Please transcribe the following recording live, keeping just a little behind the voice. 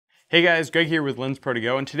Hey guys, Greg here with Lens Pro to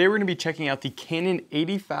Go, and today we're going to be checking out the Canon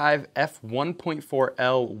 85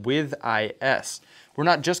 f1.4L with IS. We're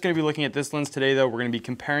not just going to be looking at this lens today though, we're going to be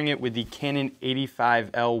comparing it with the Canon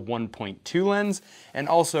 85L 1.2 lens, and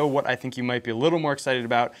also what I think you might be a little more excited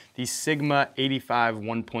about, the Sigma 85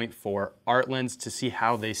 1.4 art lens, to see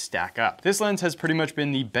how they stack up. This lens has pretty much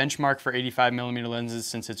been the benchmark for 85mm lenses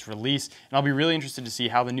since its release, and I'll be really interested to see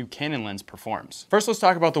how the new Canon lens performs. First, let's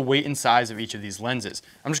talk about the weight and size of each of these lenses.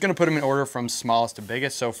 I'm just going to put them in order from smallest to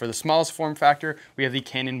biggest. So for the smallest form factor, we have the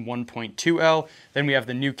Canon 1.2L, then we have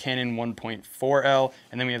the new Canon 1.4L,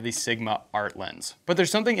 and then we have the Sigma art lens. But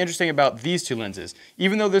there's something interesting about these two lenses.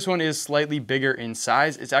 Even though this one is slightly bigger in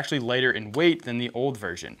size, it's actually lighter in weight than the old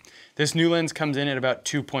version. This new lens comes in at about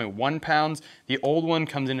 2.1 pounds, the old one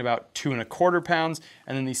comes in about 2.25 pounds,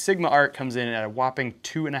 and then the Sigma art comes in at a whopping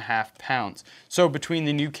 2.5 pounds. So between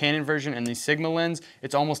the new Canon version and the Sigma lens,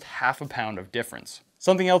 it's almost half a pound of difference.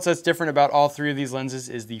 Something else that's different about all three of these lenses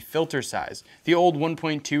is the filter size. The old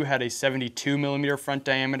 1.2 had a 72mm front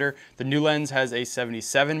diameter, the new lens has a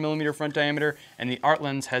 77mm front diameter, and the art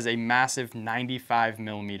lens has a massive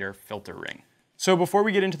 95mm filter ring. So before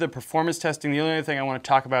we get into the performance testing, the only other thing I want to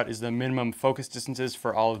talk about is the minimum focus distances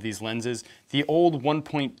for all of these lenses. The old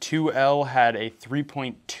 1.2L had a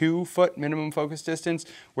 3.2 foot minimum focus distance,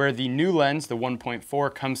 where the new lens, the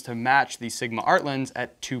 1.4, comes to match the Sigma art lens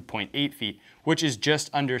at 2.8 feet, which is just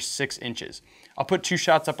under 6 inches. I'll put two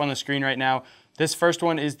shots up on the screen right now. This first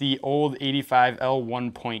one is the old 85L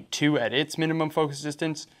 1.2 at its minimum focus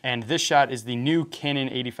distance, and this shot is the new Canon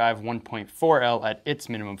 85 1.4L at its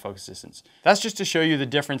minimum focus distance. That's just to show you the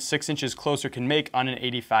difference 6 inches closer can make on an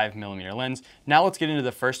 85mm lens. Now let's get into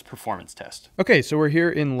the first performance test. Okay, so we're here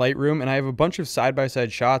in Lightroom, and I have a bunch of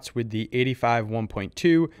side-by-side shots with the 85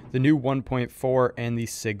 1.2, the new 1.4, and the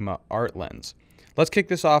Sigma art lens. Let's kick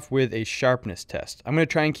this off with a sharpness test. I'm going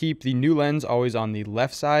to try and keep the new lens always on the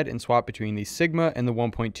left side and swap between the Sigma and the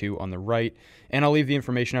 1.2 on the right, and I'll leave the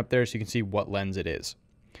information up there so you can see what lens it is.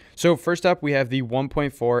 So first up, we have the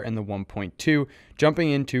 1.4 and the 1.2.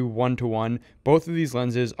 Jumping into 1:1, both of these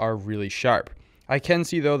lenses are really sharp. I can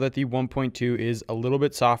see though that the 1.2 is a little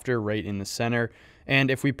bit softer right in the center,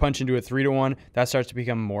 and if we punch into a 3:1, that starts to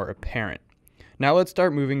become more apparent. Now let's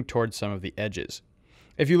start moving towards some of the edges.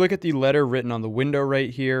 If you look at the letter written on the window right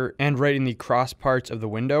here and right in the cross parts of the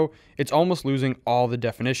window, it's almost losing all the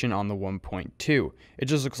definition on the 1.2. It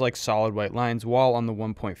just looks like solid white lines, while on the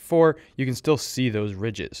 1.4, you can still see those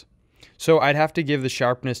ridges. So I'd have to give the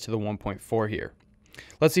sharpness to the 1.4 here.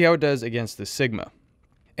 Let's see how it does against the Sigma.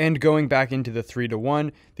 And going back into the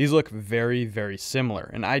 3:1, these look very, very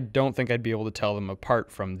similar, and I don't think I'd be able to tell them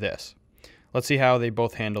apart from this. Let's see how they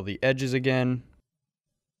both handle the edges again.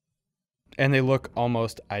 And they look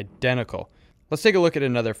almost identical. Let's take a look at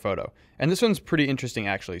another photo. And this one's pretty interesting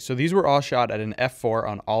actually. So these were all shot at an f4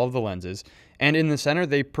 on all of the lenses, and in the center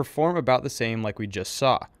they perform about the same like we just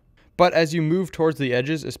saw. But as you move towards the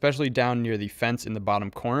edges, especially down near the fence in the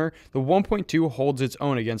bottom corner, the 1.2 holds its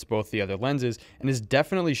own against both the other lenses and is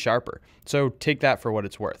definitely sharper. So take that for what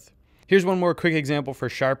it's worth. Here's one more quick example for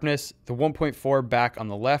sharpness, the 1.4 back on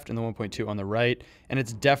the left and the 1.2 on the right, and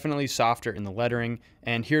it's definitely softer in the lettering,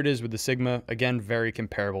 and here it is with the Sigma, again very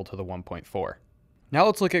comparable to the 1.4. Now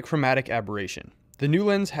let's look at chromatic aberration. The new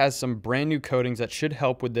lens has some brand new coatings that should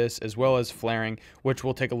help with this, as well as flaring, which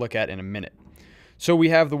we'll take a look at in a minute. So we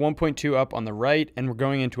have the 1.2 up on the right, and we're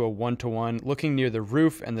going into a 1:1, looking near the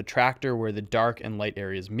roof and the tractor where the dark and light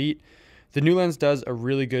areas meet. The new lens does a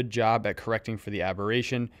really good job at correcting for the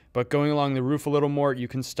aberration, but going along the roof a little more, you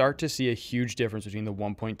can start to see a huge difference between the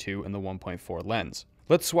 1.2 and the 1.4 lens.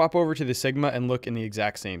 Let's swap over to the Sigma and look in the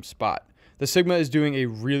exact same spot. The Sigma is doing a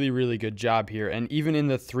really good job here, and even in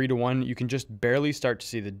the 3:1, you can just barely start to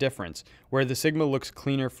see the difference, where the Sigma looks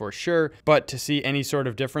cleaner for sure, but to see any sort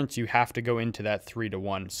of difference, you have to go into that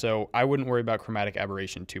 3:1, so I wouldn't worry about chromatic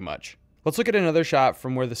aberration too much. Let's look at another shot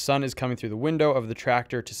from where the sun is coming through the window of the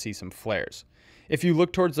tractor to see some flares. If you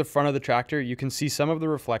look towards the front of the tractor, you can see some of the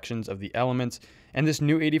reflections of the elements, and this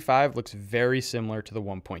new 85 looks very similar to the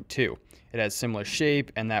 1.2. It has similar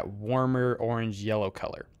shape and that warmer orange-yellow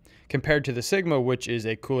color, compared to the Sigma, which is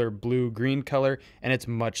a cooler blue-green color, and it's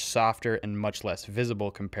much softer and much less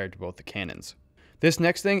visible compared to both the Canons. This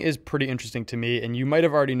next thing is pretty interesting to me, and you might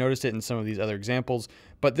have already noticed it in some of these other examples,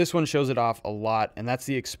 but this one shows it off a lot, and that's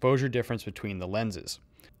the exposure difference between the lenses.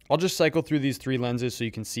 I'll just cycle through these three lenses so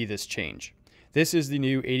you can see this change. This is the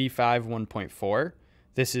new 85 1.4,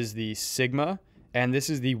 this is the Sigma, and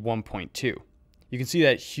this is the 1.2. you can see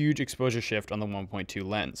that huge exposure shift on the 1.2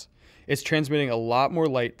 lens. It's transmitting a lot more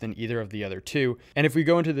light than either of the other two, and if we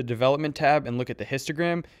go into the development tab and look at the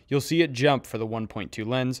histogram, you'll see it jump for the 1.2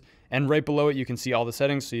 lens, and right below it you can see all the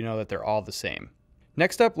settings so you know that they're all the same.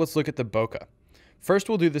 Next up, let's look at the bokeh. First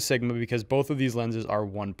we'll do the Sigma because both of these lenses are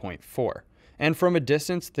 1.4, and from a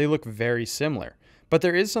distance they look very similar, but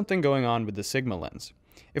there is something going on with the Sigma lens.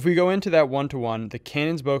 If we go into that 1:1, the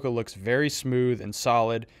Canon's bokeh looks very smooth and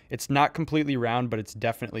solid. It's not completely round, but it's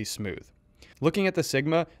definitely smooth. Looking at the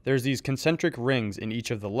Sigma, there's these concentric rings in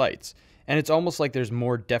each of the lights, and it's almost like there's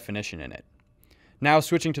more definition in it. Now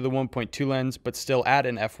switching to the 1.2 lens, but still at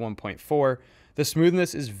an f1.4, the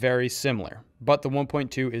smoothness is very similar, but the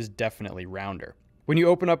 1.2 is definitely rounder. When you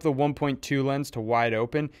open up the 1.2 lens to wide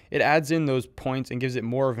open, it adds in those points and gives it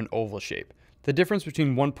more of an oval shape. The difference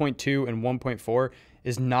between 1.2 and 1.4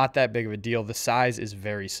 is not that big of a deal. The size is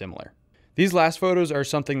very similar. These last photos are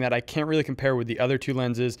something that I can't really compare with the other two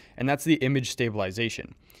lenses, and that's the image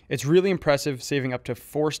stabilization. It's really impressive, saving up to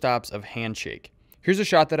 4 stops of handshake. Here's a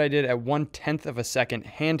shot that I did at 1/10 of a second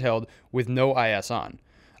handheld with no IS on.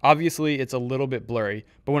 Obviously, it's a little bit blurry,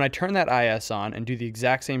 but when I turn that IS on and do the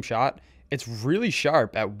exact same shot, it's really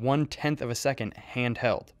sharp at 1/10 of a second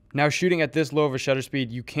handheld. Now shooting at this low of a shutter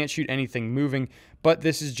speed, you can't shoot anything moving, but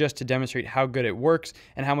this is just to demonstrate how good it works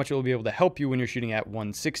and how much it will be able to help you when you're shooting at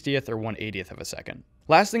 1/60th or 1/80th of a second.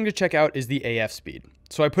 Last thing to check out is the AF speed.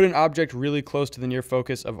 So I put an object really close to the near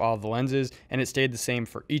focus of all the lenses, and it stayed the same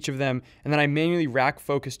for each of them, and then I manually rack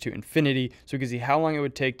focus to infinity so we can see how long it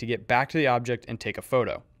would take to get back to the object and take a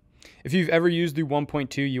photo. If you've ever used the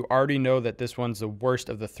 1.2, you already know that this one's the worst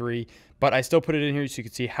of the 3, but I still put it in here so you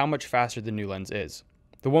can see how much faster the new lens is.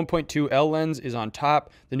 The 1.2L lens is on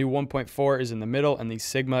top, the new 1.4 is in the middle, and the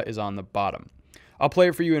Sigma is on the bottom. I'll play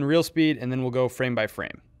it for you in real speed, and then we'll go frame by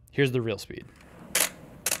frame. Here's the real speed.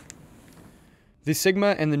 The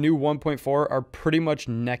Sigma and the new 1.4 are pretty much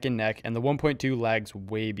neck and neck, and the 1.2 lags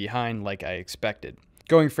way behind like I expected.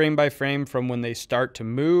 Going frame by frame from when they start to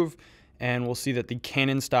move, and we'll see that the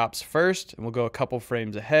Canon stops first, and we'll go a couple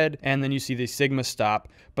frames ahead, and then you see the Sigma stop,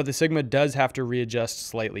 but the Sigma does have to readjust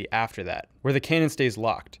slightly after that, where the Canon stays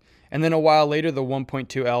locked. And then a while later, the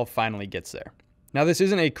 1.2L finally gets there. Now this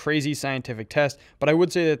isn't a crazy scientific test, but I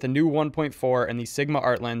would say that the new 1.4 and the Sigma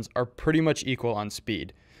art lens are pretty much equal on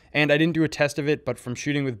speed. And I didn't do a test of it, but from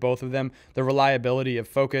shooting with both of them, the reliability of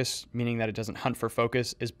focus, meaning that it doesn't hunt for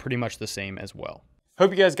focus, is pretty much the same as well.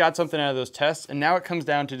 Hope you guys got something out of those tests, and now it comes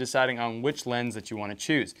down to deciding on which lens that you want to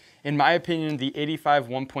choose. In my opinion, the 85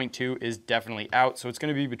 1.2 is definitely out, so it's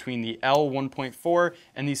going to be between the L 1.4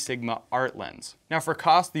 and the Sigma Art lens. Now for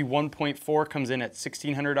cost, the 1.4 comes in at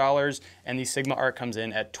 $1,600 and the Sigma Art comes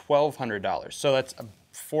in at $1,200, so that's a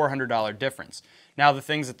 $400 difference. Now the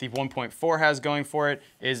things that the 1.4 has going for it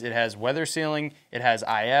is it has weather sealing, it has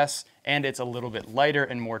IS, and it's a little bit lighter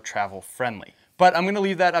and more travel friendly. But I'm gonna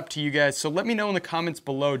leave that up to you guys, so let me know in the comments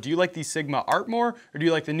below, do you like the Sigma Art more, or do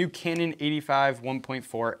you like the new Canon 85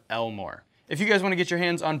 1.4L more? If you guys wanna get your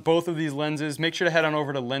hands on both of these lenses, make sure to head on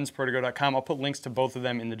over to lensprotego.com. I'll put links to both of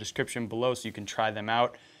them in the description below so you can try them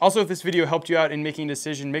out. Also, if this video helped you out in making a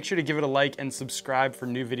decision, make sure to give it a like and subscribe for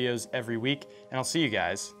new videos every week, and I'll see you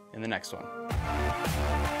guys in the next one.